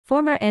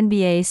Former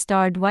NBA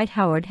star Dwight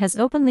Howard has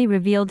openly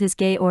revealed his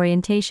gay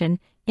orientation,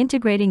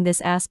 integrating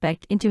this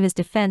aspect into his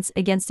defense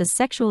against a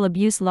sexual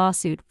abuse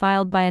lawsuit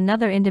filed by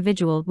another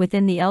individual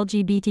within the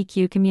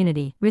LGBTQ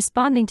community.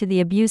 Responding to the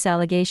abuse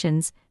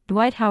allegations,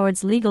 Dwight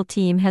Howard's legal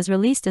team has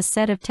released a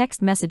set of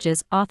text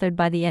messages authored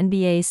by the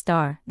NBA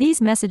star.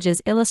 These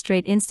messages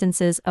illustrate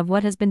instances of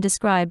what has been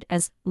described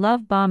as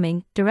love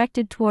bombing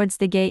directed towards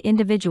the gay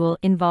individual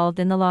involved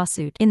in the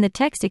lawsuit. In the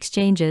text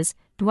exchanges,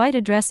 Dwight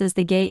addresses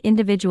the gay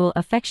individual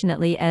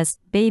affectionately as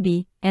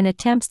 "baby" and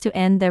attempts to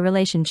end their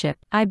relationship.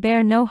 "I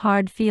bear no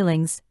hard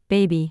feelings,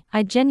 baby.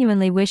 I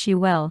genuinely wish you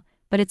well,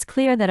 but it's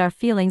clear that our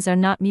feelings are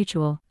not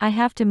mutual. I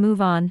have to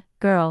move on,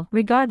 girl.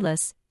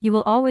 Regardless, you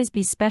will always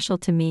be special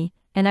to me,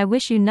 and I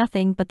wish you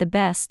nothing but the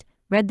best,"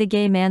 read the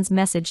gay man's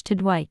message to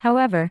Dwight.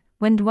 However,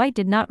 when Dwight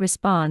did not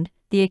respond,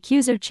 the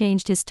accuser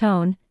changed his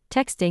tone,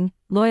 texting,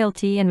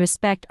 "Loyalty and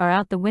respect are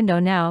out the window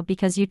now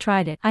because you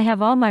tried it. I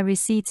have all my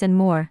receipts and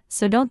more,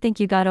 so don't think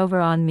you got over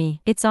on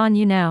me. It's on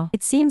you now.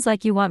 It seems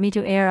like you want me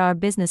to air our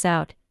business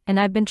out, and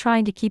I've been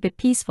trying to keep it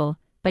peaceful,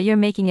 but you're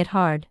making it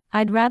hard.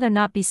 I'd rather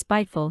not be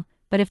spiteful,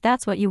 but if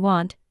that's what you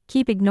want,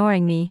 keep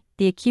ignoring me,"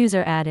 the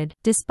accuser added.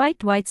 Despite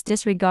Dwight's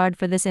disregard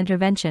for this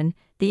intervention,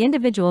 the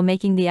individual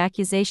making the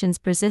accusations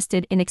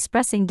persisted in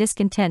expressing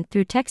discontent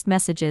through text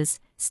messages,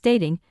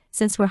 stating,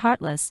 "Since we're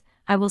heartless,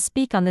 I will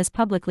speak on this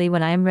publicly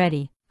when I am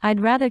ready. I'd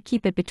rather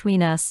keep it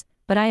between us,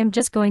 but I am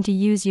just going to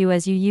use you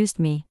as you used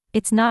me.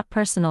 It's not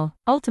personal."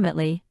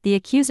 Ultimately, the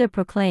accuser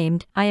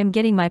proclaimed, "I am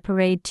getting my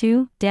parade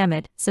too, damn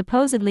it,"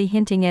 supposedly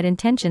hinting at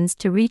intentions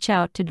to reach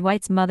out to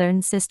Dwight's mother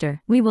and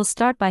sister. "We will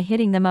start by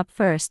hitting them up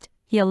first,"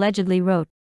 he allegedly wrote.